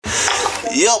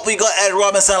Yup, we got Ed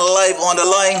Robinson live on the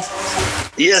line.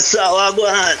 Yes, sir. What's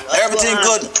going on? Everything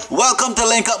good. Welcome to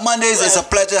Link Up Mondays. It's a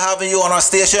pleasure having you on our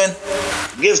station.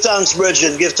 Give thanks,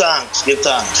 Bridget. Give thanks. Give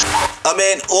thanks. I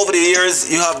mean, over the years,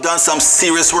 you have done some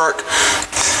serious work.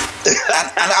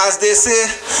 and as they say,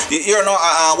 you're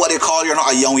not what they call, you're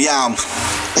not a young yam.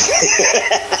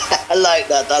 I like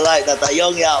that. A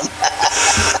young yam.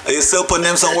 Are you still putting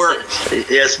in some work?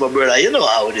 Yes, my brother. You know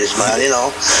how it is, man. You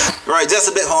know. Right, just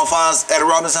a bit, home fans. Ed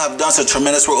Robinson have done some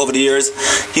tremendous work over the years.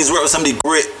 He's worked with some of the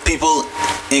great people,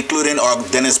 including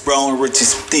Dennis Brown, Richie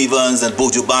Stevens, and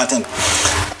Buju Banton.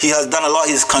 He has done a lot.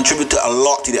 He's contributed a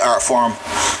lot to the art form.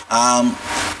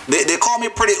 They call me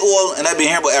pretty old, and I've been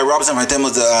hearing about Ed Robinson from the time I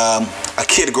was a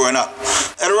kid growing up.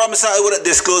 Ed Robinson, I wouldn't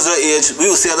disclose her age. We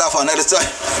will save that for another time.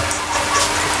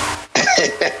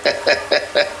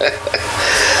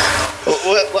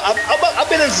 Well, I've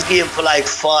been in this game for like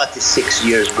 46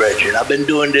 years, brethren. I've been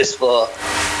doing this for,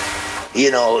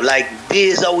 like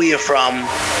days away from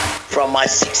my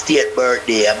 60th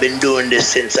birthday. I've been doing this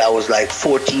since I was like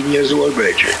 14 years old,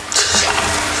 brethren.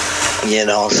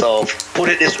 So put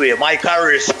it this way, my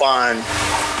career spanned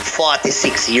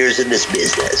 46 years in this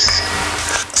business.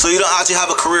 So you don't actually have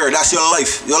a career, that's your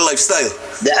life, your lifestyle.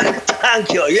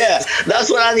 Thank you, yeah. That's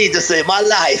what I need to say, my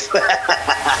life.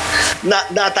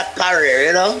 not a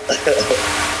career,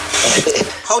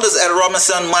 How does Ed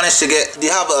Robinson manage to get, do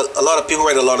you have a lot of people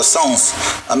write a lot of songs?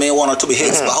 I mean, one or two be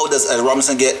hits, but how does Ed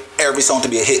Robinson get every song to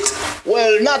be a hit?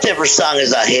 Well, not every song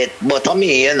is a hit, but I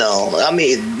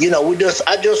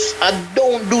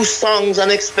don't do songs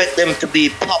and expect them to be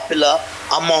popular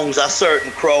amongst a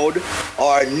certain crowd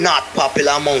or not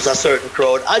popular amongst a certain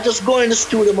crowd. I just go in the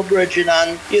studio, my brethren,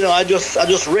 and I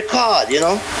just record.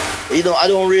 I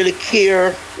don't really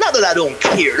care. Not that I don't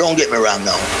care. Don't get me wrong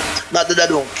now. Not that I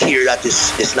don't care that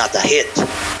it's not a hit,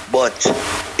 but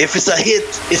if it's a hit,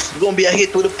 it's gonna be a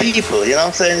hit with the people. You know what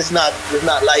I'm saying? It's not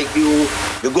like you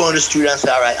go in the studio and say,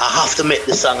 all right, I have to make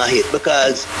this song a hit,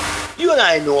 because you and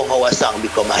I know how a song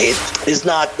become a hit. It's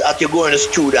not that you go in the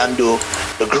studio and do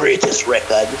the greatest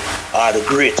record or the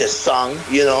greatest song,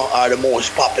 or the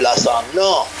most popular song.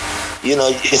 No,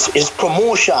 it's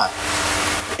promotion.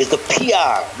 It's the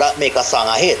PR that make a song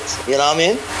a hit. You know what I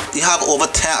mean? You have over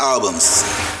 10 albums.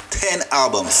 10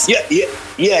 albums. Yeah.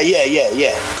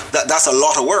 That's a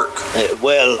lot of work.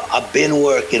 Well, I've been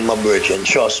working, my virgin.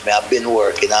 Trust me, I've been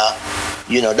working.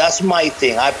 That's my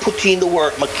thing. I put in the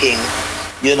work, my king.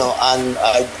 And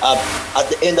I, at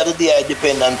the end of the day, I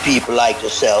depend on people like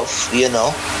yourself,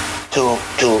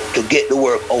 to get the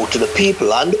work out to the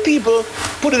people. And the people,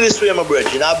 put it this way, my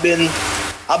virgin, I've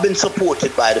been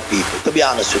supported by the people, to be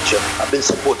honest with you. I've been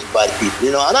supported by the people,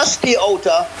 and I stay out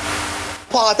of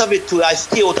part of it too. I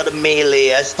stay out of the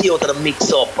melee, I stay out of the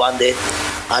mix-up and the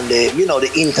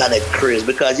internet craze,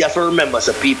 because you have to remember,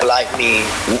 so people like me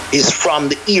is from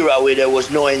the era where there was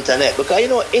no internet, because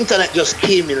internet just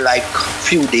came in like a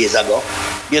few days ago.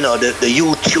 The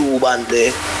YouTube and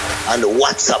the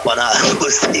WhatsApp and all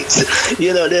those things.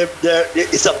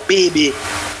 It's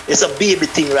a baby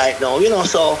thing right now.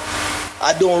 So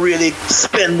I don't really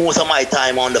spend most of my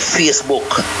time on the Facebook,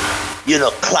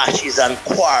 clashes and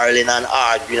quarreling and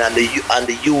arguing and the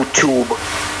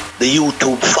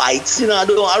YouTube fights. I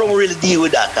don't really deal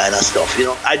with that kind of stuff.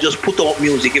 I just put out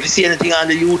music. If you see anything on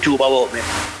the YouTube about me,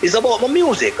 it's about my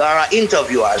music or an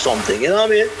interview or something. You know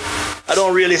what I mean? I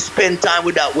don't really spend time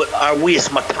with that or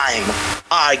waste my time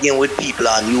arguing with people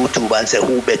on YouTube and say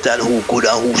who better and who good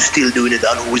and who's still doing it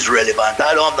and who is relevant.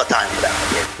 I don't have the time for that.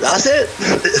 That's it.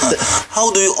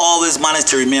 How do you always manage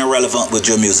to remain relevant with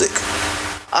your music?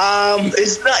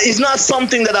 It's not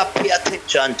something that I pay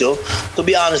attention to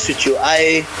be honest with you.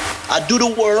 I do the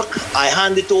work, I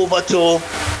hand it over to,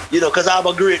 because I have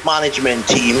a great management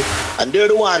team, and they're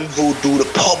the ones who do the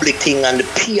public thing and the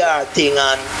PR thing,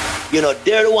 and,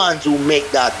 they're the ones who make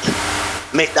that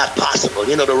possible,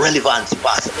 the relevance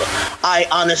possible. I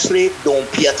honestly don't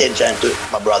pay attention to it,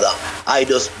 my brother.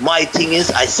 My thing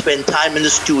is, I spend time in the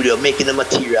studio making the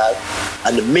material,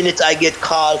 and the minute I get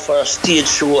called for a stage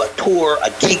show, a tour, a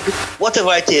gig,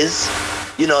 whatever it is,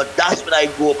 that's when I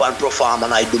go up and perform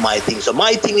and I do my thing. So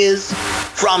my thing is,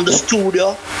 from the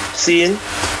studio, scene,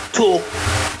 to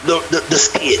the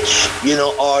stage,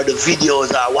 or the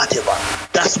videos or whatever.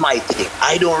 That's my thing.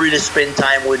 I don't really spend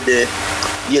time with the,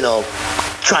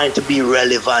 trying to be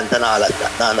relevant and all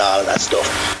that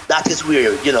stuff. That is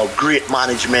where, great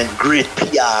management, great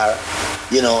PR,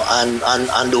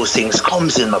 and those things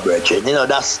comes in, my brethren.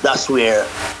 That's where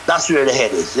the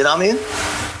head is. You know what I mean?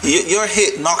 Your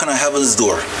hit Knocking on Heaven's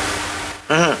Door.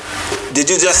 Mm-hmm. Did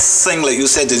you just sing like you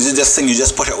said? Did you just sing? You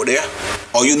just put it out there,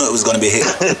 or it was going to be a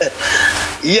hit?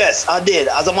 Yes, I did.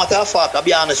 As a matter of fact, I'll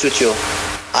be honest with you.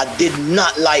 I did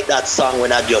not like that song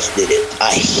when I just did it.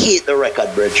 I hate the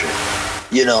record, brethren.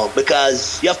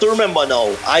 Because you have to remember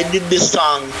now, I did this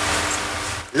song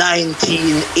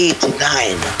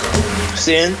 1989.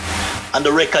 See? And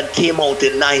the record came out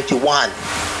in 91.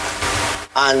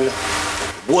 And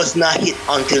was not hit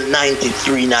until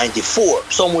 93, 94.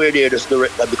 Somewhere there, the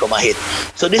record become a hit.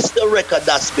 So this is the record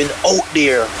that's been out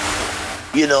there,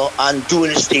 and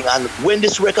doing this thing. And when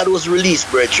this record was released,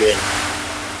 brethren,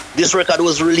 this record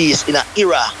was released in an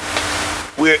era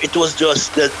where it was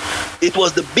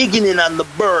the beginning and the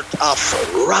birth of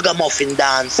ragamuffin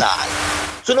dancehall.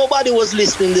 So nobody was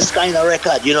listening to this kind of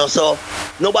record, so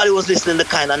nobody was listening to the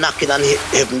kind of knocking on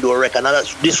heaven door record. And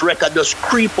this record just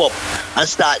creep up and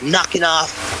start knocking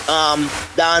off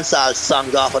dancehall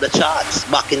songs off of the charts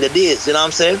back in the days, you know what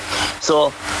I'm saying?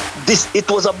 So it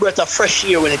was a breath of fresh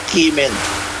air when it came in.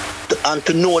 And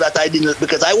to know that I didn't,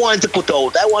 because I wanted to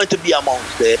be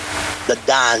amongst the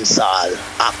dancehall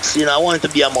acts, I wanted to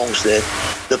be amongst the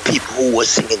people who were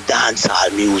singing dancehall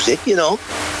music,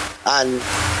 and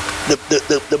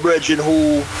the brethren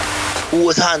who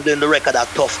was handling the record at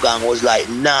Tough Gang was like,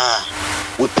 nah,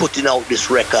 we're putting out this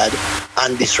record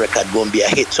and this record gonna be a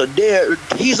hit. So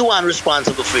he's the one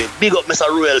responsible for it. Big up Mr.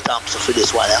 Royal Thompson for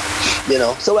this one,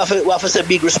 So we have to say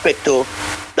big respect to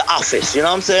the office, you know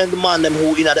what I'm saying? The man them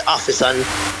who in the office and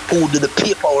who do the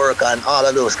paperwork and all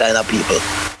of those kind of people.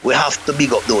 We have to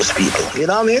big up those people, you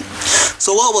know what I mean?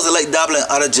 So what was it like dabbling in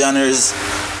other genres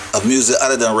of music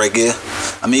other than reggae?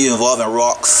 I mean, you involved in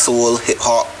rock, soul, hip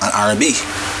hop, and R&B.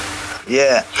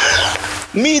 Yeah.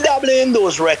 Me dabbling in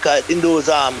those records, in those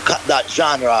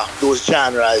those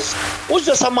genres, was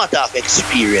just a matter of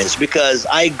experience because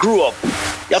I grew up.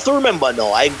 You have to remember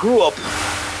now, I grew up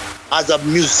as a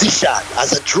musician,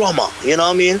 as a drummer, you know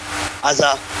what I mean? As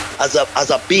a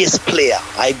bass player.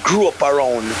 I grew up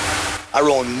around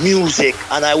music,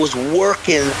 and I was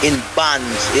working in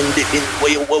bands in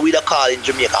what we call in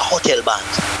Jamaica hotel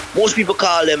bands. Most people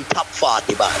call them top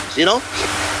 40 bands,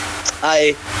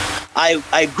 I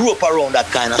grew up around that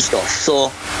kind of stuff.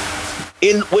 So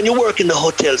when you work in the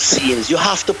hotel scenes, you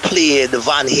have to play the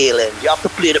Van Halen, you have to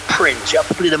play the Prince, you have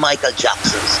to play the Michael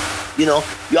Jacksons, you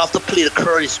have to play the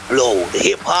Curtis Blow, the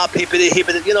hip hop, hippity,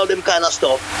 them kind of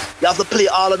stuff. You have to play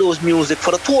all of those music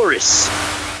for the tourists.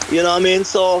 You know what I mean?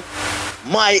 So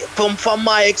from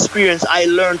my experience, I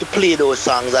learned to play those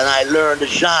songs and I learned the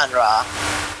genre.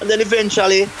 And then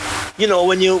eventually,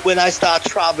 when I start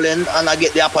traveling and I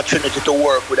get the opportunity to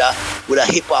work with a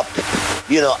hip hop,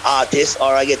 artist,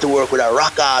 or I get to work with a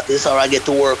rock artist, or I get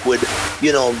to work with,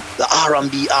 the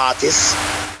R&B artist,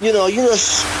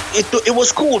 it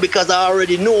was cool because I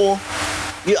already know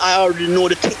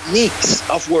the techniques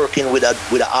of working with a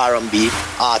R&B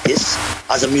artist,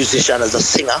 as a musician, as a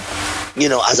singer,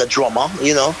 as a drummer,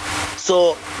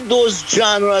 So those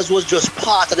genres was just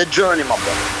part of the journey, my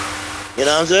brother. You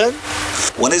know what I'm saying?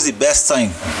 When is the best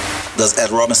time does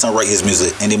Ed Robinson write his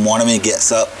music? In the morning when he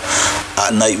gets up,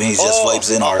 at night when he just vibes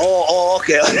in, or?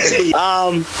 Okay.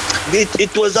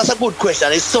 That's a good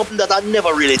question. It's something that I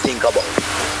never really think about.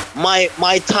 My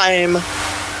time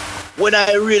when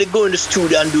I really go in the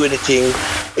studio and do anything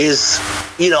is,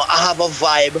 I have a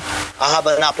vibe, I have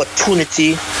an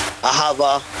opportunity,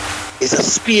 it's a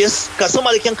space, because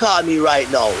somebody can call me right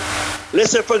now.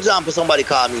 Let's say, for example, somebody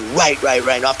call me right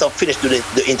now after I finish doing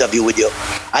the interview with you.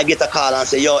 I get a call and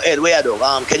say, yo, Ed, where you do?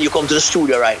 Can you come to the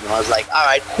studio right now? I was like, all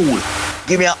right, cool.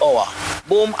 Give me an hour.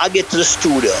 Boom, I get to the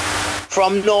studio.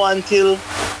 From now until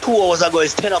 2 hours ago,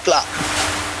 it's 10 o'clock.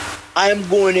 I'm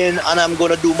going in and I'm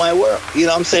going to do my work. You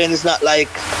know what I'm saying? It's not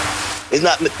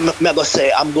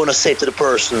I'm going to say to the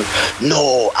person,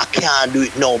 no, I can't do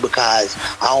it now because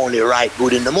I only write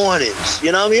good in the mornings.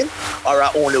 You know what I mean? Or I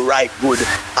only write good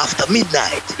after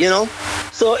midnight,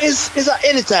 So it's an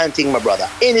anytime thing, my brother.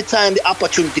 Anytime the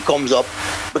opportunity comes up,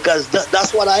 because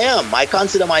that's what I am. I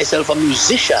consider myself a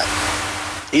musician.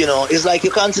 It's like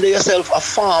you consider yourself a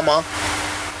farmer.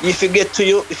 If you get to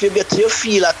your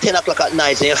field at 10 o'clock at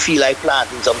night and you feel like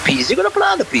planting some peas, you're going to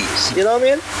plant the peas. You know what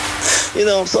I mean?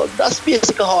 So that's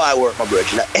basically how I work, my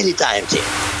brother. Anytime thing.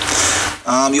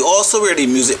 You also wear the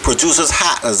music producer's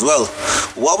hat as well.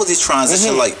 What was the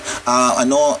transition like? I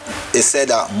know it said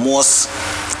that the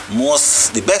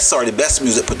best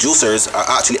music producers are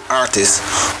actually artists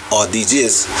or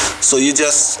DJs. So you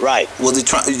just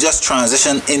you just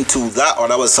transitioned into that, or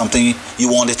that was something you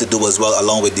wanted to do as well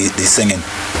along with the singing?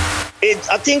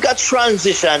 I think I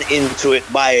transitioned into it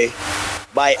by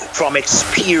from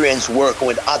experience working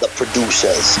with other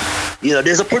producers.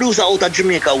 There's a producer out of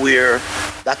Jamaica where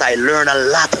that I learned a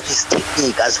lot of his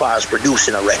technique as far as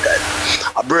producing a record.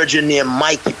 A virgin named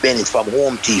Mikey Bennett from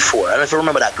Home T4. I don't know if you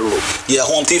remember that group. Yeah,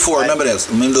 Home T4. Right.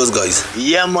 Remember those guys.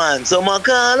 Yeah, man. So I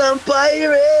call him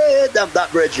pirate. That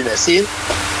virgin, see?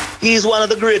 He's one of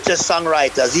the greatest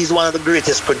songwriters. He's one of the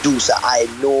greatest producers I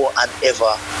know and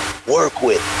ever work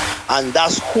with. And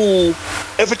that's who,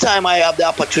 every time I have the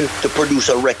opportunity to produce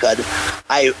a record,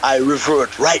 I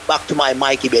revert right back to my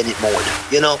Mikey Bennett mode.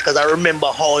 Because I remember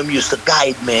how him used to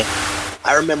guide me.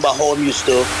 I remember how him used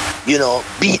to,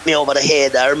 beat me over the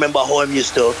head. I remember how him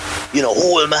used to,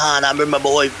 hold my hand. I remember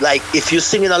how, like, if you're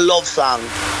singing a love song,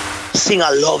 sing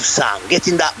a love song. Get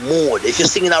in that mode. If you're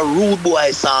singing a rude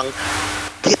boy song,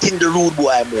 get in the rude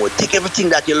boy mode. Take everything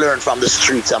that you learn from the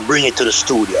streets and bring it to the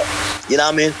studio. You know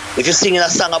what I mean? If you're singing a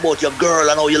song about your girl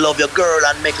and how you love your girl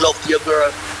and make love to your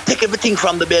girl, take everything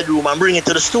from the bedroom and bring it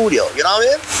to the studio. You know what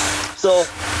I mean? So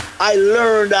I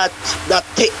learned that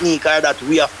technique or that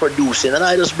way of producing, and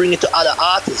I just bring it to other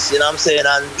artists, you know what I'm saying?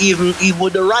 And even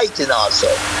with the writing also.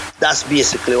 That's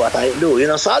basically what I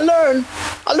do, So I learn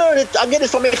it. I get it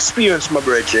from experience, my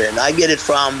brethren. I get it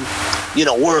from,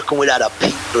 working with other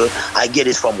people. I get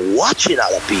it from watching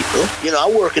other people. I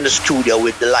work in the studio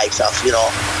with the likes of,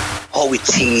 Howie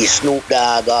T, Snoop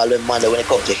Dogg, all them man when it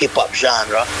comes to hip-hop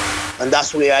genre. And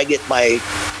that's where I get my,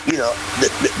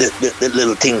 the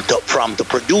little thing to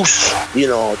produce,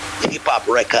 hip-hop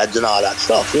records and all that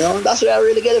stuff. That's where I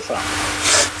really get it from.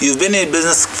 You've been in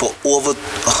business for over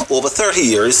 30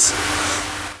 years.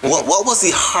 What was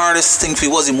the hardest thing for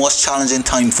you? What was the most challenging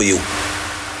time for you?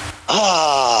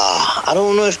 I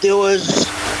don't know if there was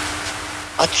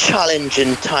a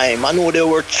challenging time. I know there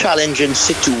were challenging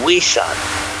situations.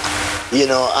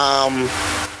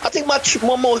 I think my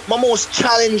most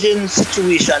challenging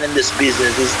situation in this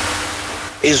business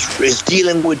is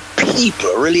dealing with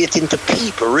people, relating to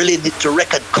people, related to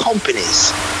record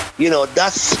companies.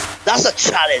 That's a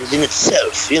challenge in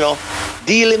itself,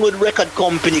 dealing with record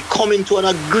company, coming to an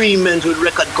agreement with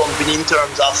record company in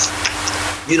terms of,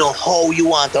 how you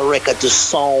want a record to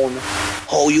sound,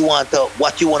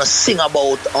 what you want to sing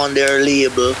about on their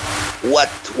label,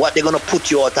 what they're gonna put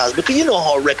you out as, because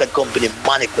how record company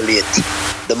manipulate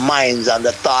the minds and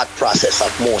the thought process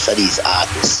of most of these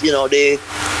artists.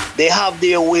 They have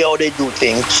their way how they do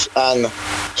things, and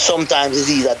sometimes it's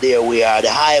either their way or the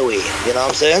highway. You know what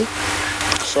I'm saying?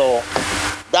 So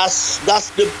that's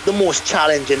the most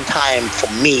challenging time for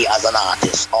me as an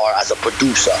artist or as a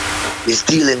producer, is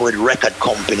dealing with record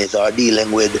companies or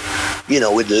dealing with,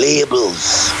 with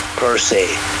labels per se.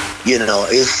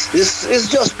 It's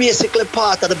just basically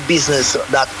part of the business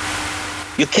that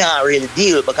you can't really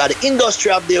deal with, because the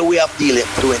industry have their way of doing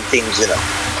things,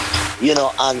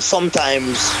 and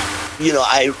sometimes,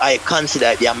 I consider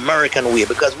it the American way,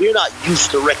 because we're not used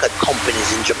to record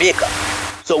companies in Jamaica.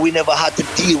 So we never had to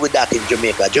deal with that in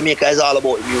Jamaica. Jamaica is all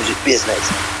about the music business.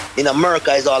 In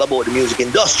America, it's all about the music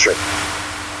industry.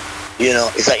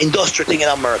 It's an industry thing in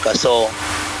America. So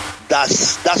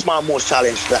that's my most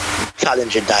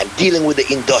challenging time, dealing with the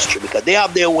industry, because they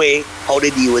have their way how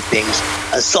they deal with things,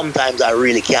 and sometimes I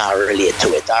really can't relate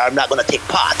to it. I'm not going to take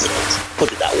part in it,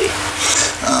 put it that way.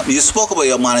 You spoke about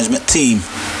your management team.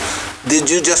 Did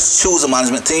you just choose a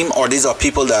management team, or these are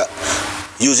people that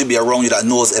usually be around you that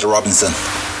knows Eddie Robinson?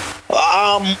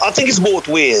 I think it's both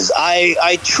ways.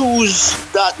 I choose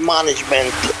that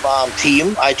management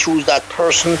team. I choose that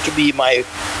person to be my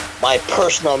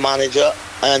personal manager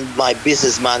and my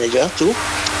business manager too.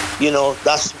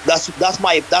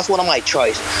 That's one of my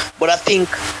choice. But I think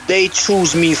they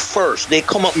choose me first. They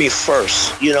come at me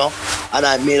first, and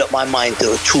I made up my mind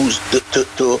to choose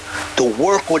to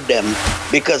work with them,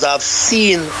 because I've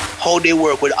seen how they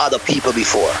work with other people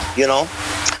before.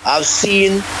 I've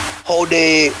seen how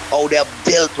they have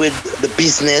dealt with the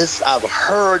business. I've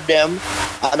heard them,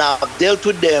 and I've dealt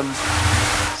with them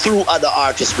through other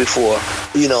artists before,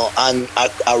 and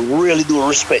I really do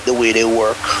respect the way they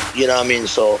work. You know what I mean?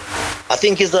 So I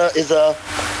think it's a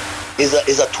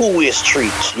two-way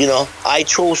street. I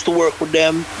chose to work with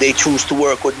them, they choose to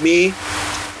work with me.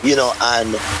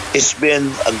 And it's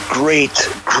been a great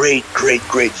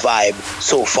vibe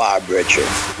so far, brethren.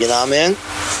 You know what I mean?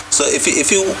 So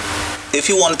if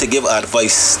you wanted to give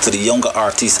advice to the younger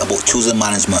artists about choosing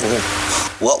management,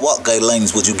 what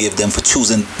guidelines would you give them for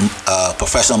choosing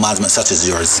professional management such as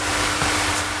yours?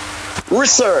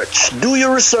 Research. Do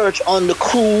your research on the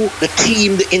crew, the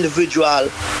team, the individual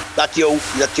that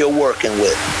you're working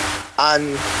with,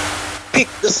 and pick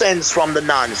the sense from the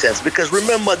nonsense. Because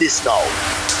remember this now,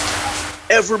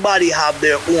 everybody have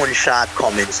their own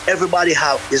shortcomings. Everybody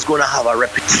is gonna have a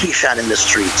reputation in the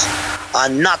streets,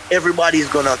 and not everybody is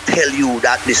gonna tell you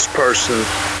that this person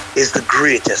is the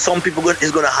greatest. Some people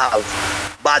is gonna have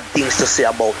bad things to say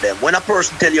about them. When a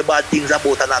person tell you bad things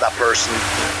about another person,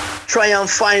 try and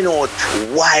find out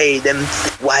why them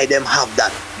have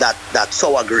that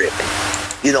sour grape.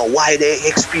 You know, why they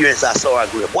experience that sour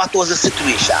grape. What was the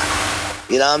situation?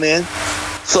 You know what I mean?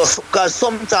 So, because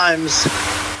sometimes,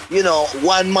 you know,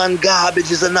 one man garbage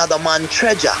is another man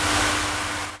treasure.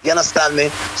 You understand me?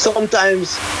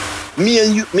 Sometimes me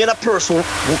and a person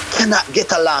who cannot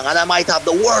get along, and I might have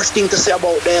the worst thing to say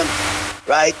about them,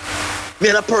 right? Me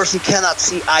and a person cannot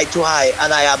see eye to eye,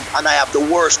 and I have the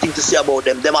worst thing to say about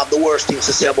them. Them have the worst things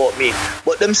to say about me.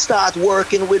 But them start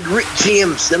working with Rick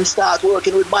James, them start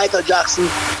working with Michael Jackson,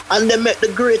 and they make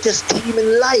the greatest team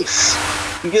in life.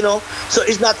 You know, so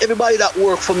it's not everybody that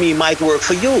work for me might work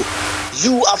for you.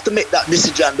 You have to make that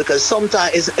decision, because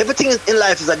sometimes everything in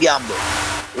life is a gamble,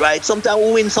 right? Sometimes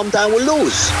we win, sometimes we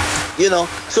lose. You know,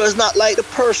 so it's not like the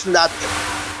person that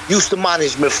used to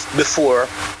manage me before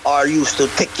or used to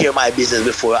take care of my business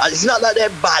before. And it's not that they're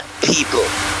bad people.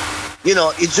 You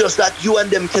know, it's just that you and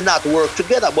them cannot work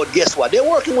together. But guess what? They're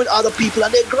working with other people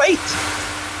and they're great.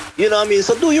 You know what I mean?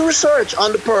 So do your research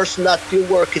on the person that you're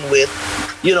working with,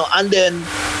 you know, and then,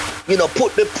 you know,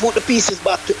 put the pieces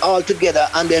back all together,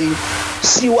 and then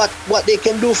see what they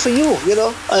can do for you, you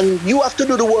know. And you have to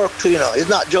do the work too, you know. It's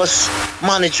not just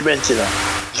management, you know.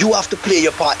 You have to play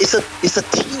your part. It's a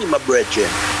team, my brethren.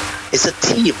 It's a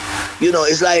team. You know,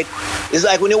 it's like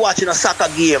when you're watching a soccer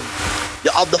game,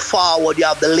 you have the forward, you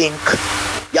have the link,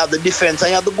 you have the defense, and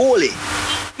you have the goalie.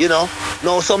 You know.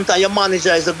 Now sometimes your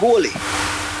manager is a goalie.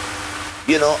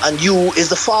 You know, and you is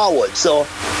the forward. So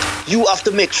you have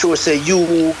to make sure, say,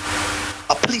 you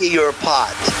play your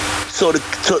part. So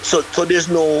there's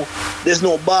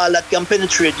no ball that can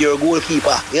penetrate your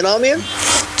goalkeeper. You know what I mean?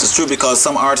 It's true, because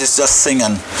some artists just sing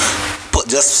and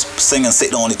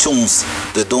sit down on the tunes.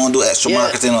 They don't do extra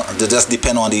marketing. They just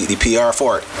depend on the PR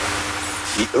for it.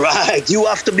 Right. You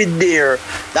have to be there.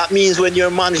 That means when your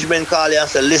management call you and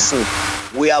say, listen,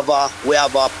 we have a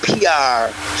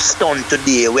PR stunt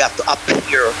today. We have to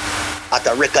appear at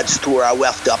a record store, or we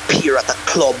have to appear at a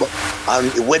club,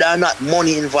 and whether or not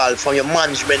money involved, from your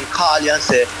management call you and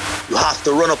say you have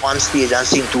to run up on stage and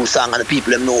sing 2 songs, and the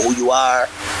people them know who you are.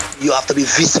 You have to be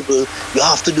visible. You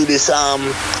have to do this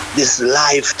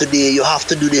live today. You have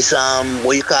to do this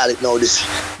what you call it now,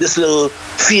 this little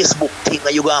Facebook thing,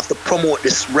 and you're gonna have to promote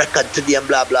this record today and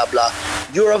blah blah blah.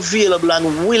 You're available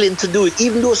and willing to do it,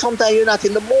 even though sometimes you're not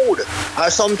in the mood, or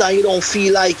sometimes you don't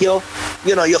feel like you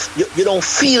don't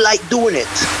feel like doing it.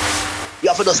 You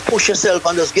have to just push yourself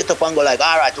and just get up and go like,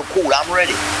 all right, cool, I'm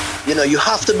ready. You know, you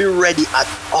have to be ready at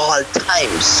all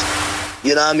times.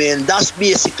 You know what I mean? That's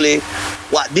basically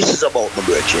what this is about, my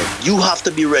brethren. You have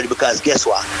to be ready, because guess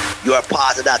what? You are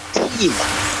part of that team.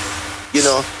 You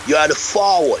know, you are the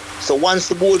forward. So once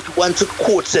the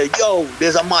coach says, yo,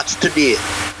 there's a match today,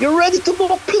 you're ready to go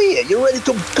play. You're ready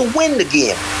to win the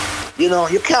game. You know,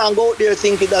 you can't go out there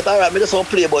thinking that, all right, I just want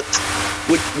to play, but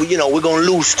we're going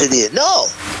to lose today. No.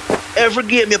 Every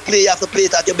game you play, you have to play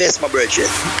it at your best, my brethren.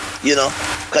 You know,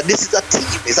 because this is a team.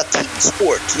 It's a team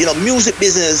sport. You know, music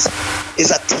business is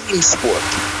a team sport.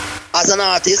 As an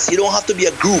artist, you don't have to be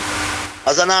a group.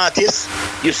 As an artist,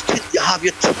 you have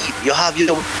your team. You have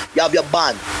your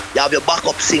band. You have your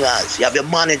backup singers. You have your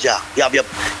manager. You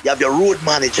have your road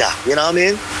manager. You know what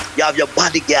I mean? You have your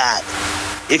bodyguard.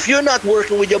 If you're not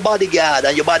working with your bodyguard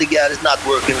and your bodyguard is not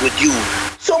working with you,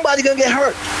 somebody gonna get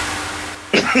hurt.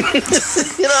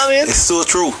 You know what I mean? It's so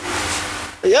true.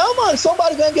 Yeah, man,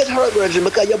 somebody gonna get hurt, Virgin,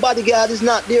 because your bodyguard is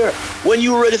not there. When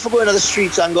you're ready for going to the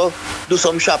streets and go do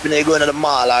some shopping, or going to the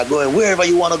mall, or going wherever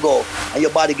you want to go, and your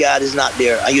bodyguard is not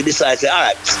there, and you decide to say, all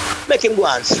right, make him go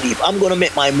and sleep. I'm gonna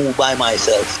make my move by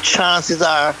myself. Chances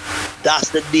are that's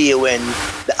the day when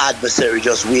the adversary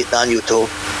just waiting on you to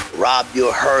rob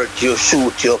you, hurt you,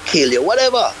 shoot you, kill you,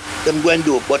 whatever them going to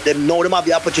do. But them know them have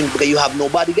the opportunity because you have no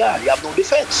bodyguard, you have no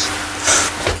defense.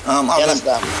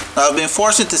 I've been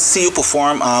fortunate to see you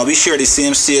perform. We shared the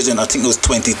same stage, and I think it was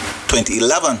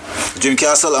 2011, Dream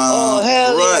Castle. Oh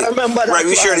hell right. Yeah, I remember that. Right,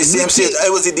 we shared the same stage. I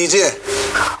was the DJ.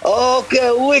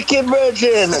 Okay, wicked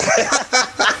virgin.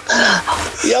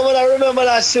 Yeah, man, I remember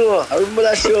that show.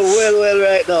 Well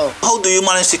right now. How do you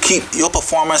manage to keep your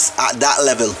performance at that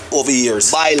level over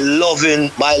years? By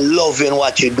loving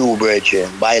what you do, virgin.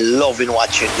 By loving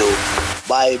what you do.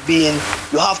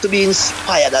 You have to be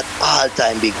inspired at all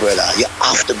time, big brother. You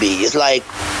have to be. It's like,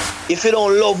 if you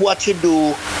don't love what you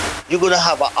do, you're going to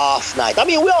have an off night. I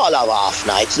mean, we all have off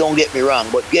nights, don't get me wrong,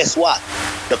 but guess what?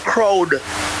 the crowd,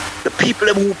 the people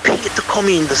who pay to come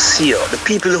in to see you, the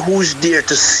people who's there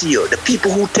to see you, the people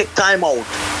who take time out,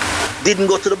 didn't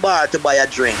go to the bar to buy a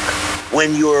drink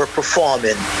when you're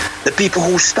performing, the people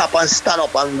who stop and stand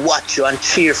up and watch you and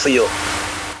cheer for you,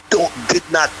 did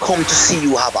not come to see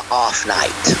you have a off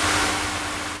night.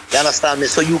 You understand me?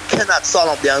 So you cannot stand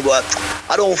up there and go,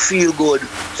 I don't feel good,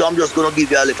 so I'm just going to give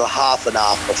you a little half and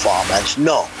half performance.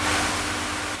 No.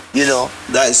 You know,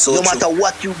 that is so no true. matter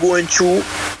what you're going through,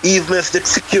 even if the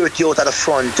security out at the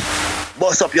front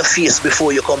bust up your face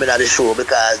before you come in at the show,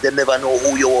 because they never know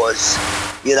who you was,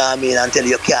 you know what I mean, until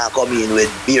you can't come in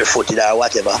with barefooted or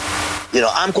whatever. You know,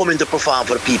 I'm coming to perform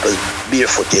for the people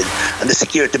barefooted, and the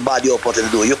security body up out of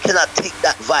the door. You cannot take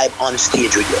that vibe on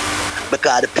stage with you,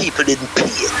 because the people didn't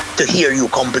pay to hear you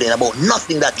complain about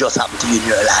nothing that just happened to you in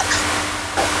your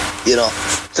life. You know,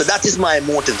 so that is my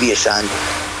motivation.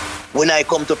 When I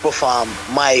come to perform,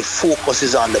 my focus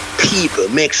is on the people.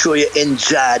 Make sure you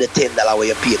enjoy the $10 where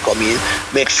you pay come in.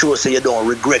 Make sure so you don't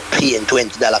regret paying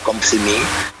 $20 come see me.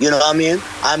 You know what I mean?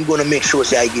 I'm gonna make sure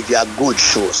so I give you a good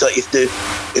show. So if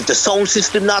the sound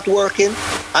system not working,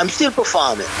 I'm still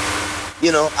performing.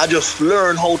 You know, I just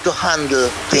learn how to handle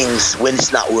things when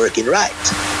it's not working right.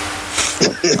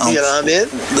 You know what I mean?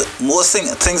 The most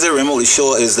things that remotely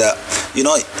show is that, you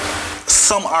know,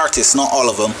 some artists, not all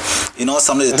of them, you know,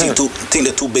 some of them think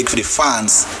they're too big for the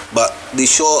fans, but the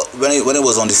show, when it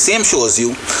was on the same show as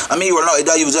you, I mean, you were not like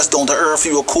that, you were just down to earth,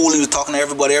 you were cool, you were talking to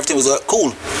everybody, everything was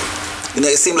cool. You know,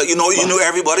 it seemed like you knew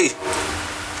everybody.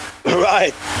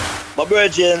 Right. But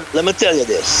Virgin, let me tell you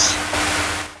this.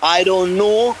 I don't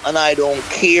know and I don't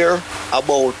care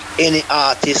about any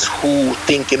artist who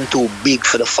think him too big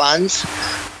for the fans,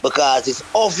 because it's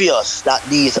obvious that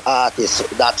these artists,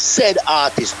 that said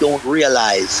artists, don't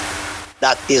realize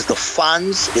that is the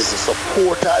fans, is the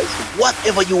supporters,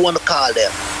 whatever you want to call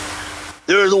them.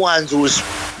 They're the ones who's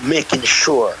making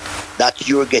sure that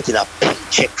you're getting a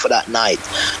paycheck for that night.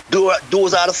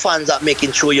 Those are the fans that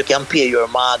making sure you can pay your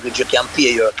mortgage, you can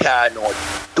pay your car note.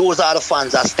 Those are the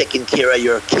fans that's taking care of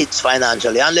your kids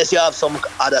financially, unless you have some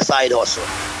other side hustle,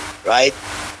 right?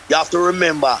 You have to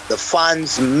remember, the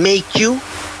fans make you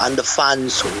and the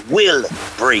fans will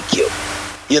break you.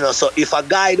 You know, so if a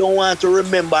guy don't want to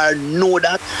remember or know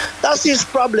that, that's his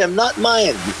problem, not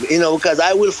mine. You know, because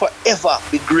I will forever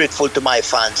be grateful to my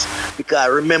fans. Because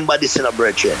remember this in a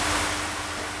brethren.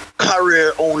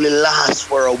 Career only lasts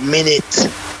for a minute.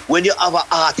 When you have an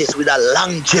artist with a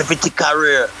longevity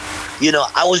career, you know,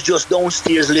 I was just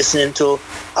downstairs listening to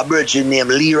a brethren named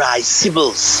Leroy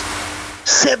Sibbles.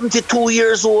 72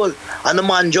 years old, and the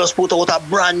man just put out a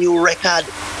brand new record.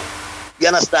 You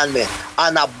understand me?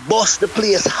 And I bust the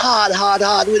place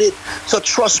hard with it. So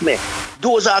trust me,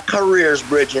 those are careers,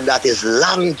 brethren, that is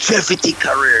longevity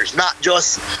careers, not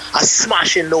just a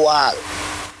smash in the wall.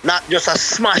 Not just a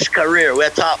smash career. We're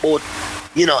talking about,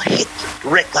 you know, hit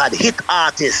record, hit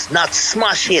artists, not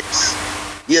smash hits.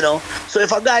 You know? So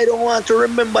if a guy don't want to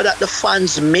remember that the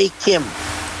fans make him,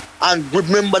 and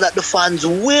remember that the fans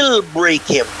will break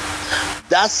him,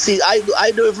 that's it.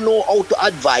 I don't even know how to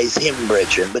advise him,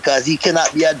 brethren, because he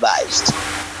cannot be advised.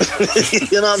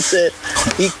 You know what I'm saying?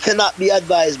 He cannot be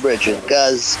advised, brethren,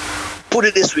 because, put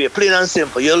it this way, plain and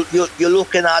simple, you're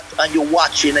looking at and you're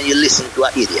watching and you're listening to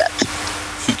an idiot.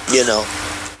 You know?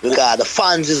 Because the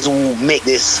fans is who make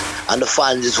this, and the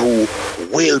fans is who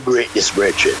will break this,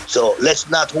 brethren. So let's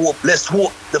hope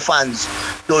the fans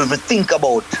don't even think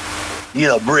about, you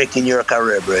know, breaking your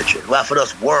career, brethren. We have to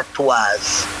just work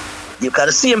towards. You got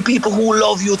the same people who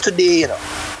love you today, you know.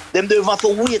 Them don't even have to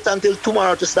wait until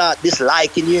tomorrow to start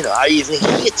disliking you, you know, or even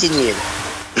hating you,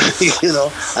 you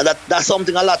know. And that's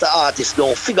something a lot of artists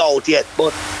don't figure out yet,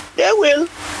 but they will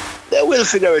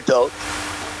figure it out.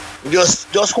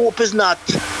 Just hope it's not.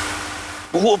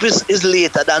 Hope is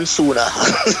later than sooner.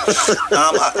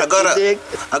 I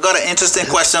got an interesting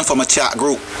question from a chat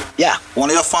group. Yeah.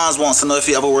 One of your fans wants to know if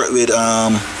you ever worked with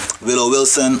Willow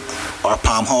Wilson or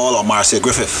Pam Hall or Marcia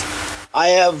Griffith. I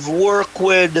have worked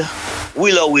with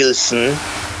Willow Wilson.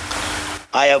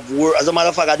 I have worked, as a matter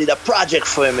of fact, I did a project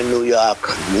for him in New York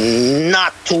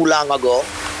not too long ago.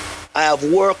 I have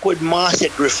worked with Marcia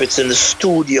Griffiths in the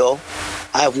studio.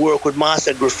 I have worked with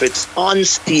Marcia Griffiths on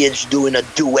stage doing a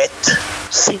duet,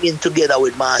 singing together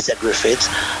with Marcia Griffiths.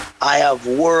 I have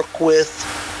worked with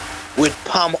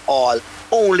Pam Hall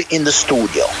only in the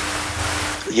studio,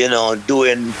 you know,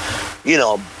 doing, you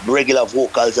know, regular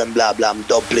vocals and blah blah,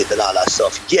 dub plate and all that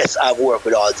stuff. Yes, I've worked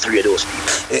with all three of those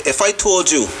people. If I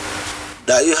told you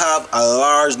that you have a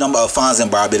large number of fans in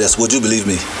Barbados, would you believe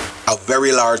me? A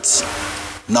very large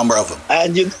Number of them.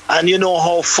 And you know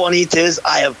how funny it is?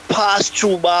 I have passed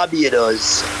through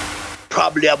Barbados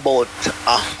probably about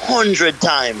 100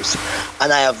 times,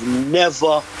 and I have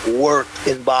never worked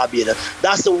in Barbados.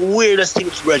 That's the weirdest thing,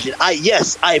 Bridget.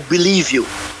 I believe you,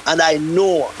 and I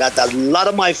know that a lot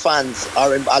of my fans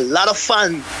are in a lot of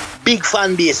big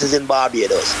fan bases in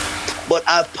Barbados. But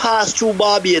I've passed through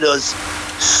Barbados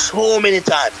so many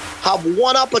times. Have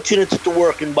one opportunity to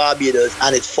work in Barbados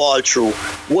and it fall through.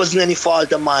 Wasn't any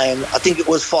fault of mine. I think it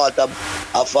was fault of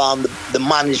the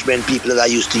management people that I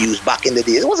used to use back in the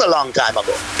day. It was a long time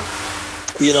ago,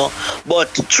 you know.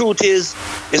 But the truth is,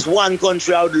 it's one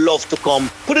country I would love to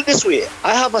come. Put it this way: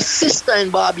 I have a sister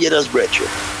in Barbados, Brethren.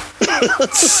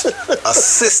 A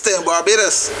sister in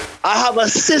Barbados? I have a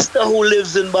sister who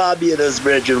lives in Barbados,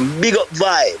 brethren. Big up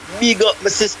Vi. Big up my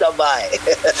sister Vi.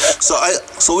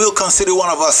 So we'll consider one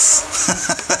of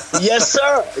us. Yes,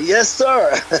 sir. Yes,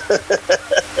 sir.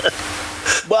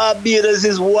 Barbados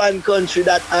is one country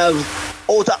that I've,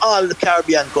 out of all the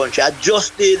Caribbean country, I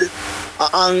just did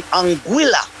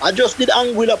Anguilla. I just did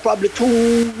Anguilla probably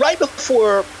right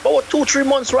before, about 2-3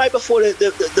 months right before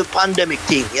the pandemic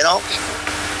thing, you know?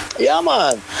 Yeah,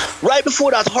 man. Right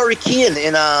before that hurricane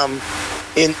in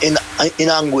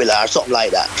Anguilla or something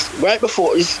like that. Right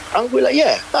before it's Anguilla,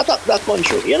 yeah, that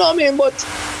country. You know what I mean? But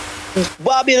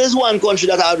Barbados is one country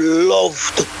that I'd love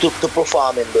to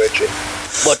perform in, Bertrand.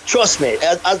 But trust me,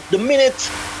 as the minute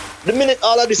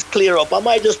all of this clear up, I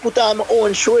might just put on my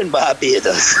own show in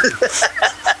Barbados.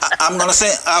 I'm gonna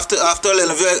say after a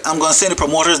little bit, I'm gonna send the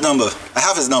promoter's number. I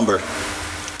have his number.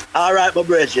 All right, my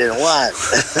brethren, one.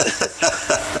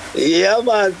 Yeah,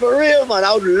 man, for real, man.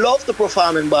 I would love to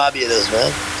perform in Barbados,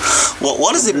 man.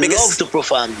 What is the biggest? Love to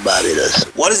perform in Barbados.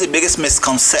 What is the biggest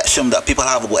misconception that people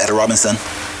have about Eddie Robinson?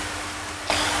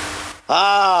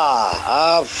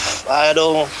 I'm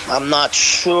not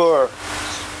sure.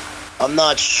 I'm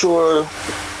not sure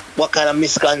what kind of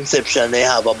misconception they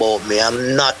have about me.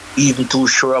 I'm not even too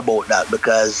sure about that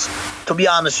because, to be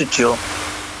honest with you,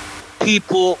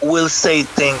 people will say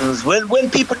things when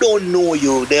people don't know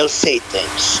you. They'll say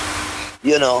things,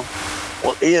 you know.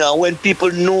 When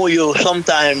people know you,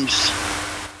 sometimes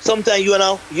you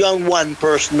and one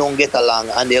person don't get along,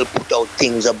 and they'll put out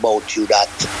things about you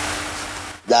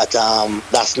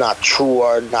that's not true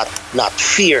or not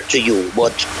fair to you.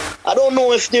 But I don't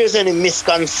know if there's any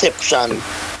misconception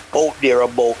out there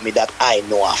about me that I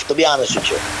know of. To be honest with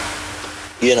you,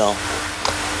 you know.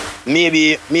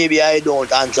 Maybe I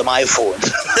don't answer my phone.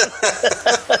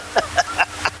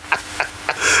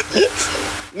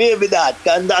 Maybe that,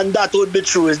 and that would be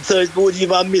true. So it would be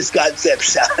a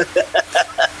misconception.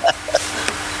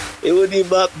 It wouldn't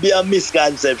even be a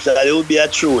misconception. It would be a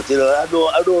truth. You know, I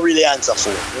don't really answer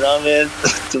phone. You know what I mean?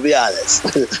 To be honest.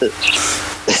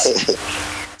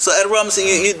 So Ed Robinson,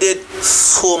 you did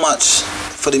so much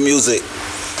for the music.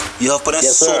 You have put in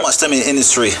so much time in the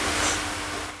industry.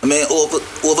 I mean,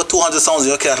 over 200 songs in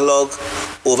your catalog,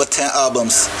 over 10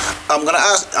 albums. I'm gonna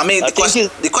ask. I mean, the question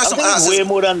I'm asking is way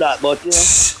more than that, but you know.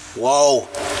 Wow.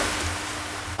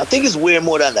 I think it's way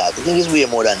more than that.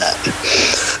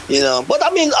 You know, but I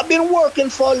mean, I've been working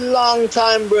for a long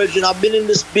time, Virgin. I've been in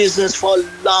this business for a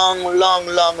long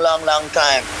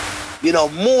time. You know,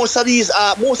 most of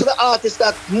the artists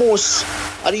that most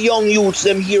of the young youths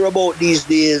them hear about these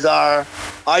days are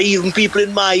even people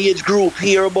in my age group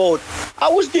hear about. I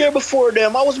was there before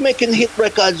them. I was making hit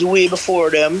records way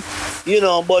before them. You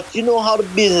know, but you know how the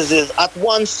business is. At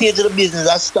one stage of the business,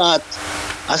 I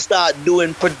start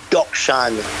doing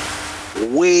production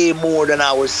way more than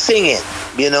I was singing,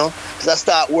 you know, because I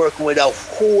start working with a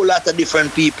whole lot of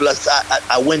different people.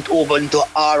 I went over into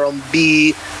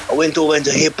R&B, I went over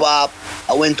into hip-hop,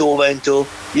 I went over into,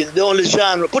 the only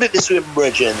genre, put it this way,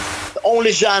 Bridget, the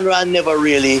only genre I never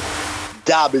really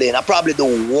dabble in, I probably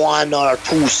do 1 or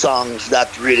 2 songs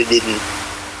that really didn't,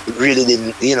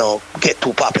 you know, get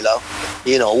too popular,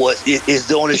 you know, is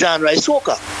the only genre is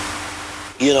soca.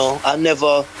 You know, I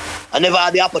never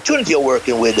had the opportunity of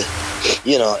working with,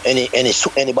 you know,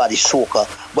 anybody soca.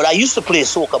 But I used to play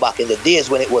soca back in the days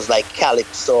when it was like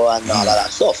calypso and all of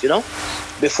that stuff, you know.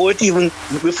 Before it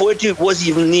was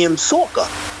even named soca,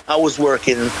 I was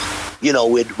working, you know,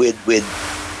 with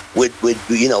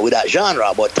that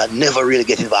genre. But I never really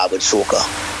get involved with soca.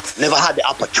 Never had the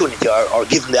opportunity or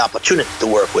given the opportunity to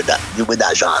work with that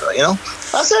genre, you know.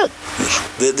 That's it.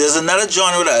 There's another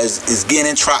genre that is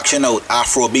gaining traction out,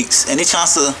 Afro beats. Any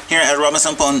chance of hearing Ed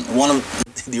Robinson on one of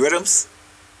the rhythms?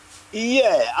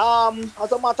 Yeah.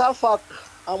 As a matter of fact,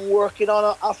 I'm working on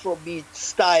an Afrobeat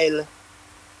style.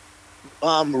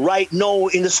 Right now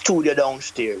in the studio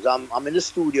downstairs. I'm in the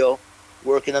studio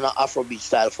working on an Afrobeat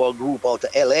style for a group out of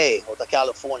LA, out of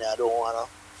California. I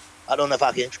don't know if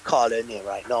I can call their name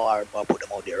right now or put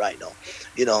them out there right now.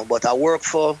 But I'm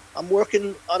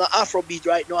working on an Afrobeat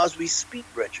right now as we speak,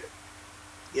 brethren.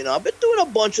 I've been doing a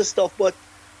bunch of stuff, but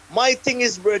my thing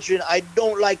is, brethren, I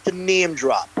don't like to name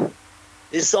drop.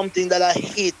 It's something that I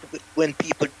hate when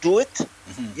people do it.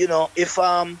 Mm-hmm. If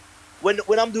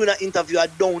when I'm doing an interview, I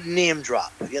don't name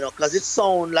drop, because it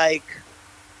sounds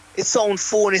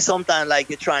phony sometimes, like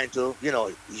you're trying to,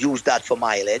 use that for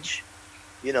mileage,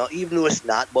 even though it's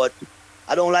not. But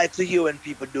I don't like to hear when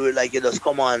people do it, like you just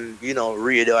come on,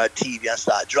 radio or TV and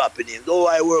start dropping in. Oh,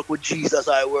 I work with Jesus,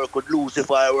 I work with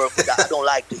Lucifer, I work with that. I don't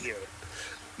like to hear it,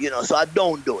 so I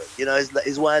don't do it.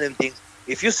 It's one of them things.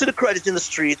 If you see the credit in the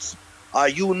streets, or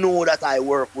that I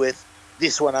work with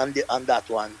this one and that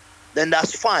one, then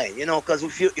that's fine, because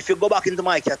if you go back into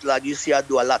my catalog, you see I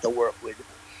do a lot of work with,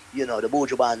 the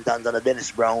Buju Bantans and the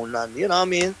Dennis Brown and, what I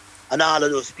mean? And all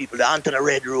of those people, the Anthony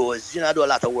Red Rose, I do a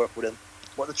lot of work with them.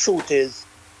 But the truth is,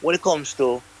 when it comes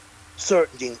to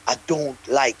certain things, I don't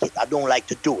like it. I don't like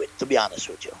to do it, to be honest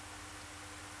with you.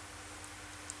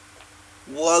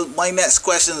 Well, my next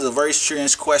question is a very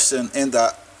strange question in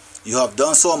that you have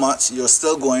done so much, you're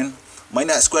still going. My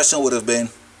next question would have been,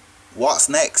 what's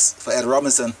next for Ed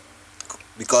Robinson?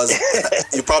 Because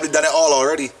you've probably done it all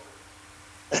already.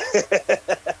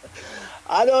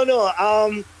 I don't know.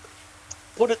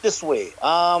 Put it this way.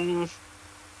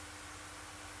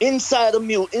 Inside of the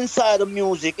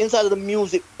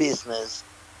music business,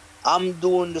 I'm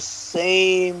doing the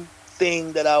same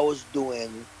thing that I was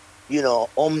doing,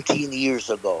 umpteen years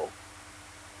ago.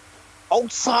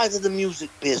 Outside of the music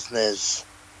business,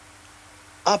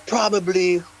 I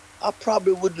probably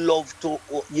would love to,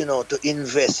 to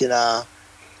invest in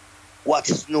what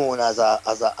is known as a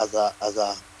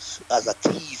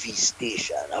TV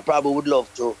station. I probably would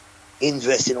love to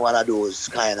invest in one of those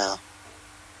kind of,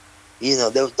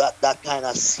 that kind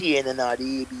of CNN or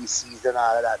the ABCs and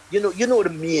all of that. The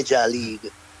major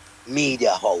league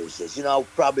media houses.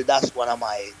 Probably that's one of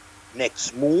my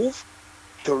next move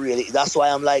to really. That's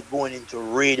why I'm like going into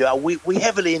radio. We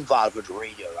heavily involved with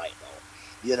radio right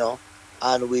now,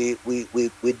 and we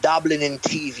dabbling in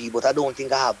TV, but I don't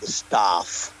think I have the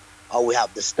staff. Or we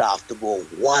have the staff to go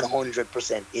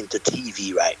 100% into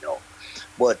TV right now.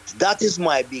 But that is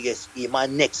my biggest aim, my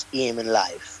next aim in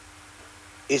life,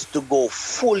 is to go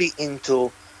fully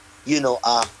into,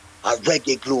 a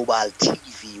reggae global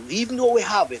TV. Even though we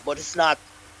have it, but it's not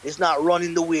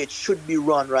running the way it should be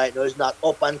run right now. It's not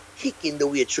up and kicking the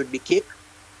way it should be kicked,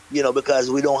 because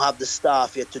we don't have the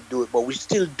staff yet to do it. But we're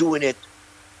still doing it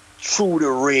through the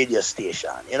radio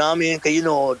station. You know what I mean? Because,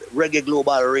 Reggae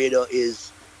Global Radio is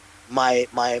my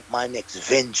next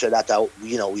venture that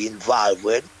we involved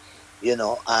with,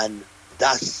 and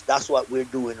that's what we're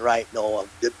doing right now.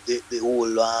 The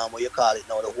whole what you call it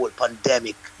now, the whole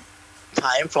pandemic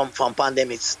time from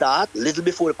pandemic start, a little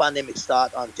before the pandemic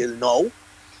start until now.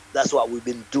 That's what we've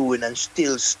been doing, and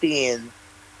still staying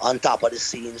on top of the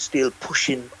scene, still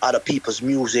pushing other people's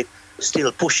music,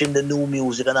 still pushing the new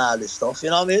music and all this stuff. You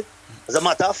know what I mean? As a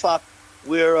matter of fact,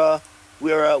 we're a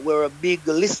big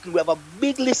listen. We have a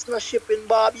big listenership in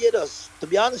Barbados. To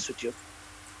be honest with you,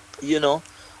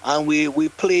 and we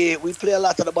play a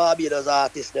lot of the Barbados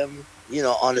artists, them,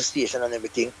 on the station and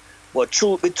everything. But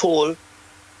truth be told,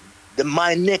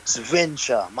 my next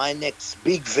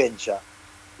big venture,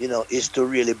 is to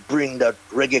really bring that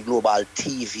Reggae Global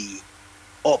TV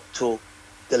up to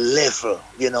the level,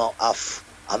 of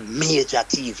a major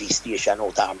TV station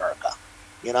out of America.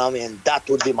 You know what I mean? That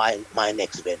would be my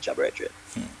next venture, brethren.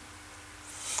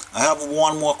 I have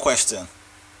one more question.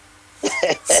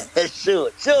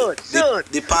 Shoot.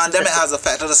 The pandemic has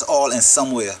affected us all in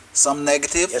some way. Some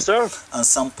negative, yes, sir, and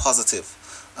some positive.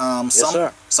 Yes,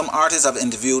 sir. Some artists I've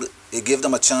interviewed, it give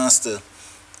them a chance to,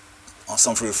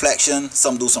 some reflection,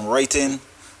 some do some writing,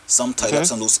 some tie up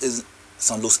some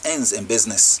loose ends in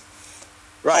business.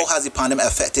 Right. How has the pandemic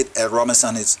affected Ed Robinson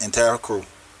and his entire crew?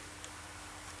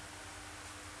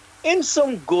 In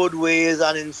some good ways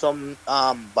and in some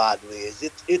bad ways.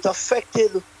 It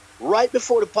affected right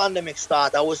before the pandemic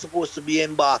started. I was supposed to be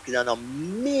embarking on a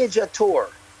major tour.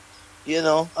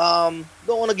 Don't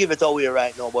want to give it away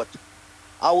right now, but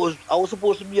I was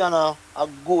supposed to be on a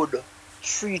good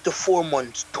 3 to 4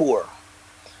 months tour,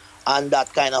 and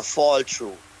that kind of fall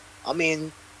through. I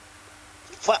mean,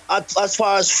 as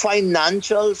far as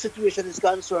financial situation is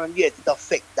concerned, yes, it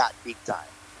affects that big time.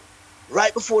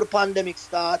 Right before the pandemic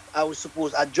start, I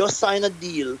just signed a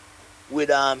deal with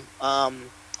Hip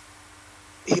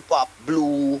Hop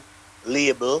Blue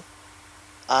label,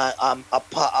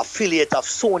 affiliate of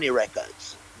Sony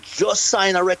Records. just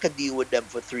signed a record deal with them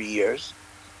for 3 years,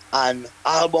 and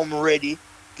album ready.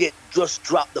 Just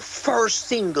dropped the first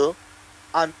single,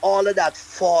 and all of that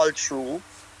fall through.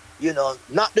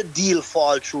 Not the deal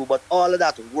fall through, but all of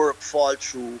that work fall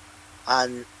through,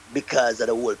 and because of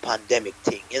the whole pandemic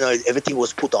thing, everything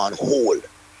was put on hold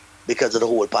because of the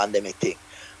whole pandemic thing.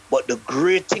 But the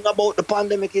great thing about the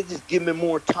pandemic is it gave me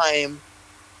more time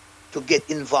to get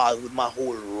involved with my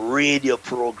whole radio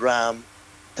program,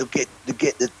 to get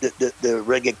the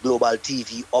Reggae Global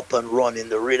TV up and running.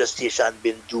 The radio station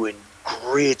been doing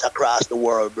great across the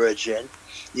world, Virgin.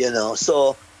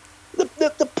 So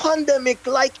the pandemic,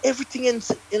 like everything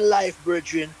in life,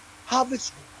 Virgin, have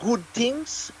its good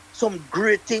things, some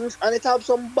great things, and it have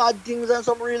some bad things and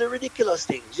some really ridiculous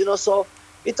things. So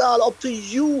it's all up to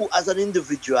you as an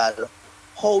individual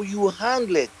how you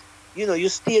handle it. You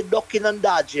stay ducking and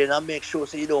dodging and make sure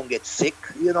so you don't get sick,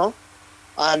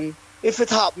 And if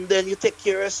it happens, then you take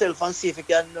care of yourself and see if you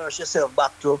can nurse yourself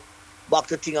back to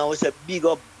thing. And we say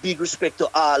big respect to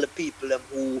all the people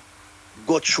who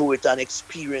go through it and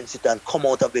experience it and come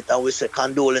out of it. And we say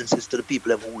condolences to the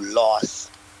people who lost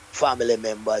family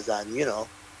members and,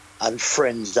 and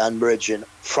friends and brethren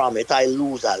from it. I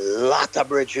lose a lot of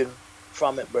brethren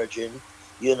from it, brethren,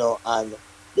 and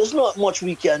there's not much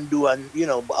we can do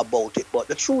about it. But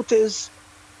the truth is,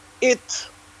 it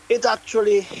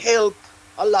actually helped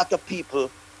a lot of people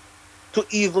to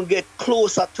even get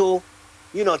closer to,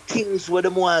 things where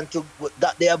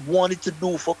that they have wanted to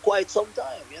do for quite some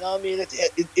time.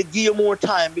 It gives you more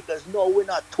time because now we're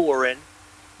not touring,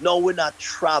 now we're not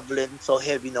traveling so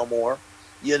heavy no more,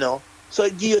 So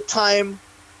it gives you time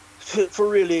for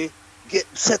really get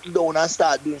settled down and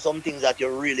start doing some things that you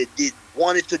really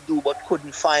wanted to do but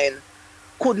couldn't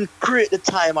create the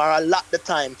time or allot the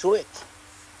time to it.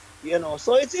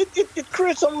 So it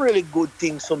creates some really good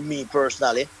things for me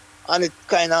personally, and it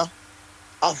kind of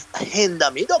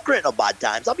hinder me. It don't create no bad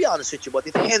times, I'll be honest with you, but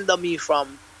it hinder me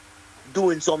from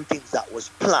doing some things that was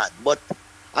planned. But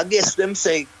I guess them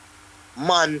say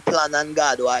man plan and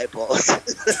God wipe out.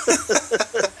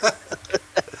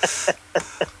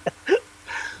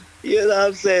 You know what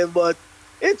I'm saying? But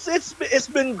it's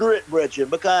been great, brethren,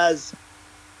 because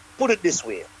put it this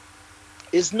way,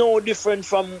 it's no different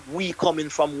from we coming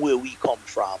from where we come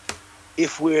from.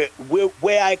 If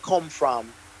where I come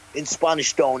from in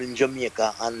Spanish Town in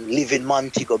Jamaica and live in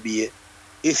Montego Bay,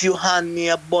 if you hand me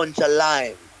a bunch of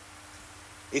lime,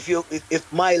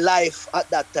 if my life at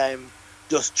that time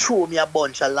just throw me a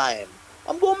bunch of lime,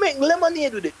 I'm gonna make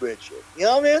lemonade with it, brethren. You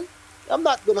know what I mean? I'm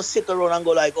not gonna sit around and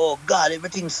go like, oh God,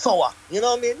 everything's sour. You know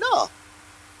what I mean? No.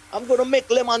 I'm gonna make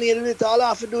lemonade with it. All I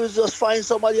have to do is just find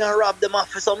somebody and rob them off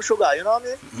for some sugar, you know what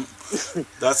I mean?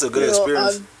 That's a good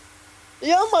experience.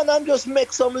 Yeah, man, and just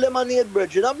make some lemonade,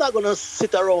 brethren. I'm not gonna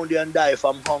sit around there and die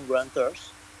from hunger and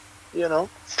thirst.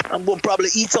 I'm gonna probably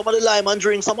eat some of the lime and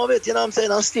drink some of it, you know what I'm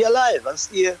saying? And stay alive and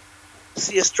stay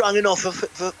strong enough for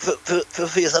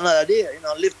face another day,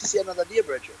 live to see another day,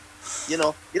 brethren.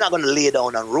 You're not gonna lay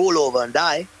down and roll over and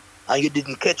die, and you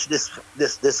didn't catch this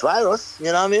virus. You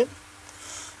know what I mean?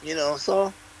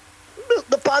 So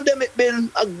the pandemic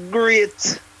been a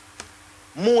great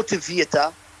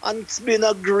motivator, and it's been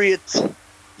a great,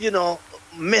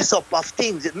 mess up of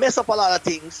things. It mess up a lot of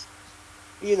things,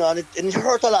 and it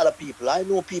hurt a lot of people. I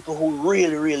know people who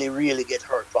really, really, really get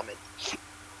hurt from it.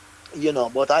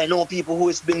 But I know people who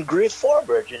it's been great for,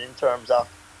 Virgin, in terms of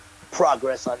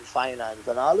progress and finance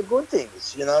and all the good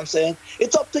things. You know what I'm saying?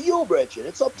 It's up to you, Virgin.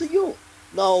 It's up to you.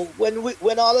 Now,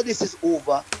 when all of this is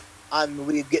over and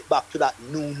we get back to that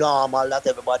new normal that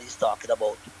everybody's talking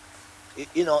about,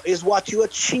 is what you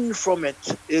achieve from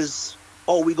it is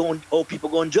how people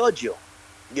going to judge you.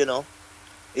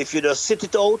 If you just sit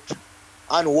it out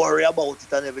and worry about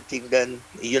it and everything, then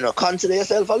consider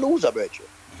yourself a loser, Virgin.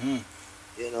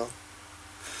 Mm-hmm.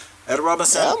 Eddie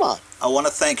Robinson, yeah, man. I want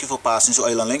to thank you for passing through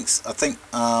Island Links. I think,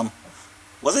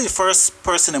 was it the first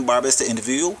person in Barbados to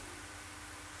interview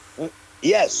you?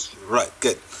 Yes. Right,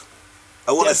 good.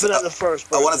 Definitely the first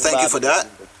person. I want to thank you for that.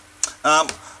 I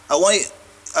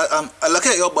look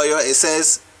at your bio, it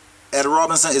says Eddie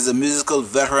Robinson is a musical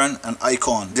veteran and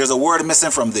icon. There's a word missing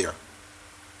from there.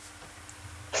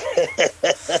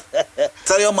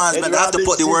 Tell your management they have to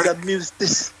put the word...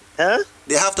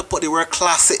 They have to put the word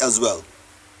classic as well.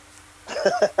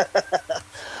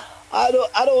 I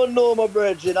don't know, my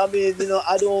brethren. I mean,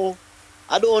 I don't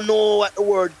know what the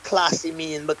word classy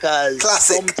mean, because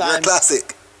sometimes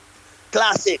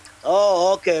classic.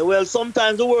 Oh, okay. Well,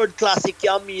 sometimes the word classic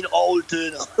can mean old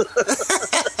too.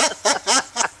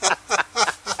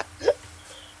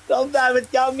 Sometimes sometimes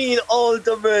it can mean old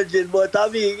to virgin, but I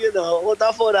mean, what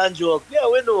a fun and joke. Yeah,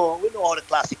 we know how the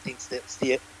classic things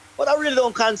stay. But I really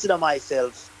don't consider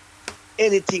myself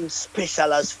anything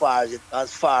special as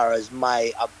far as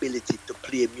my ability to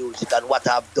play music and what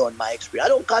I've done, my experience. I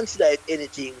don't consider it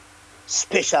anything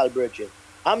special, virgin.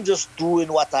 I'm just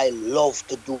doing what I love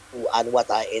to do and what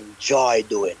I enjoy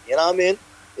doing. You know what I mean?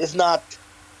 It's not.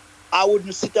 I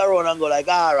wouldn't sit around and go like,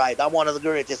 all right, I'm one of the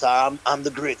greatest, or I'm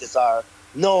the greatest, or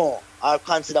no, I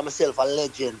consider myself a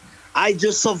legend. I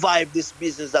just survived this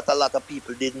business that a lot of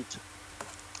people didn't.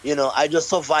 I just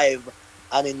survived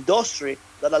an industry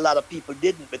that a lot of people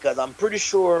didn't, because I'm pretty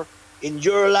sure in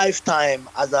your lifetime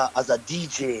as a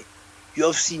DJ, you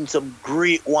have seen some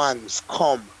great ones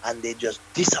come and they just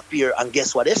disappear, and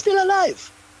guess what? They're still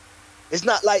alive. It's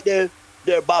not like they're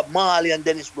Bob Marley and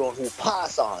Dennis Brown who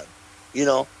pass on,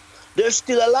 They're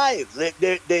still alive.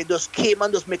 They just came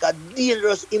and just make a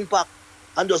dangerous impact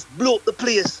and just blow up the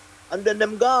place, and then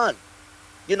them gone.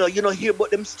 You don't hear,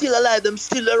 but them still alive, them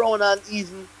still around, and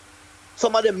even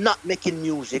some of them not making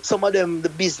music. Some of them, the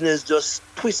business just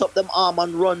twist up them arm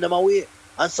and run them away.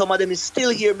 And some of them is still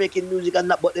here making music,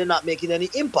 but they're not making any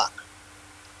impact.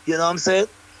 You know what I'm saying?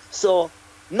 So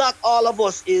not all of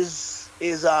us is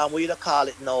what you call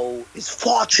it now, is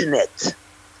fortunate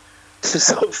to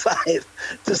survive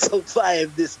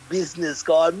this business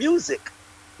called music.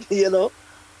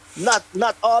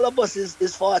 Not all of us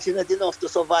is fortunate enough to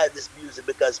survive this music,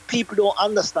 because people don't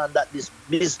understand that this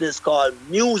business called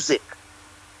music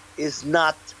is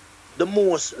not the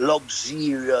most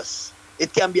luxurious.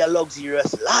 It can be a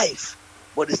luxurious life,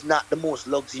 but it's not the most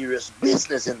luxurious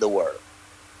business in the world.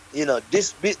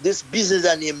 This business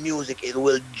and your music, it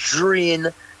will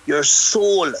drain your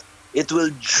soul. It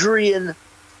will drain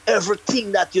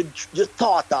everything that you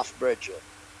thought of, Bridget.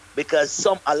 Because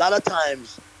a lot of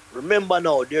times, remember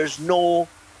now, there's no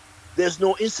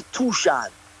institution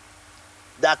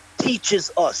that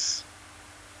teaches us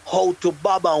how to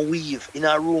bob and weave in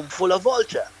a room full of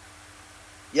vulture.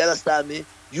 You understand me?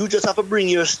 You just have to bring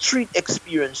your street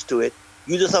experience to it.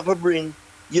 You just have to bring,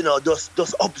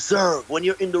 just observe. When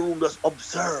you're in the room, just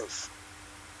observe,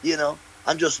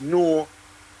 and just know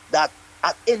that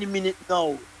at any minute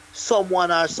now,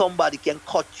 someone or somebody can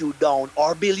cut you down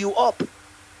or build you up,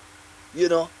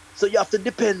 So you have to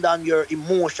depend on your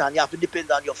emotion. You have to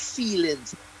depend on your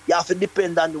feelings. You have to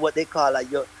depend on what they call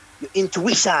your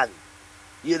intuition,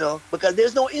 because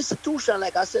there's no institution,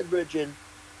 like I said, Virgin,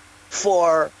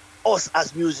 for us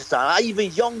as musicians, or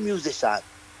even young musicians,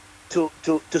 to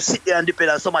sit there and depend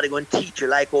on somebody going to teach you,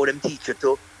 like how them teach you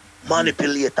to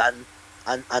manipulate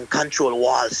and control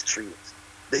Wall Street.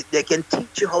 They can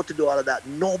teach you how to do all of that.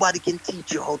 Nobody can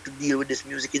teach you how to deal with this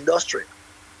music industry.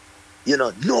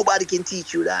 Nobody can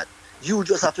teach you that. You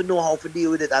just have to know how to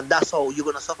deal with it, and that's how you're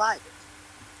going to survive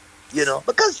it.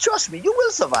 Because trust me, you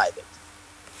will survive it.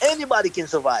 Anybody can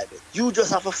survive it. You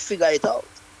just have to figure it out.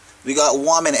 We got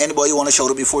 1 minute. Anybody you want to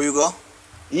shout out before you go?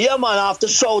 Yeah, man, I have to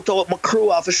shout out my crew.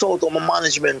 I have to shout out my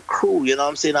management crew. You know what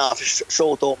I'm saying? I have to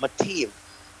shout out my team.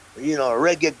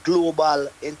 Reggae Global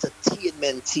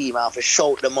Entertainment team. I have to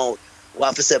shout them out. I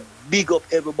have to say big up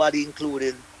everybody,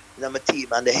 including my team.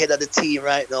 And the head of the team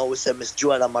right now, we say Miss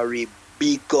Joanna Marie.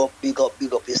 Big up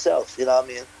yourself. You know what I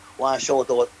mean? I want to shout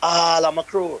out all of my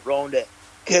crew around there.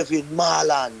 Kevin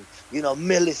Marlan,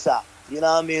 Melissa,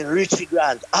 Richie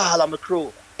Grant, all of my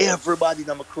crew. Everybody in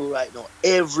my crew right now.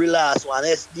 Every last one.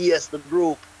 SDS, the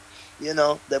group,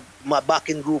 my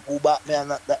backing group who back me,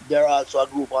 and they're also a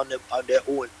group on their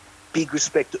own. Big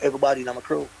respect to everybody in my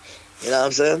crew. You know what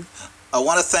I'm saying? I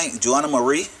want to thank Joanna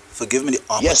Marie for giving me the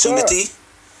opportunity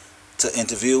to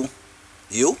interview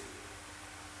you.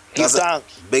 That's a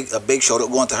big shout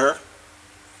out going to her.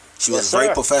 She was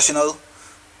very professional.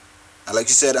 And like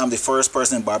you said, I'm the first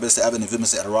person in Barbados to ever interview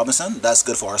Mr. Eddie Robinson. That's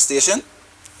good for our station.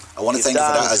 I want to thank you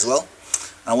for that as well.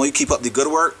 And I want you to keep up the good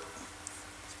work.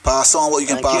 Pass on what you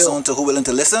can pass on to who willing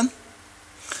to listen.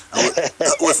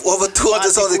 With over 200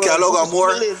 songs in catalog or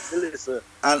more,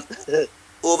 and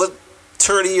over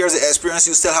 30 years of experience,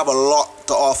 you still have a lot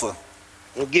to offer.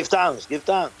 Give thanks.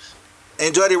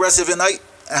 Enjoy the rest of your night,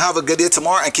 and have a good day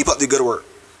tomorrow, and keep up the good work.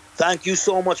 Thank you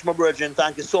so much, my brethren.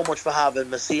 Thank you so much for having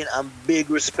me. And big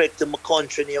respect to my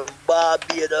country named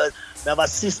Barbados. I have a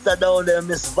sister down there,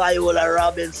 Miss Viola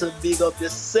Robinson. Big up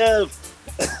yourself.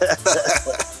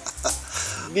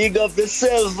 Big up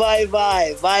yourself,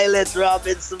 Violet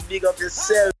Robinson. Big up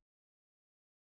yourself.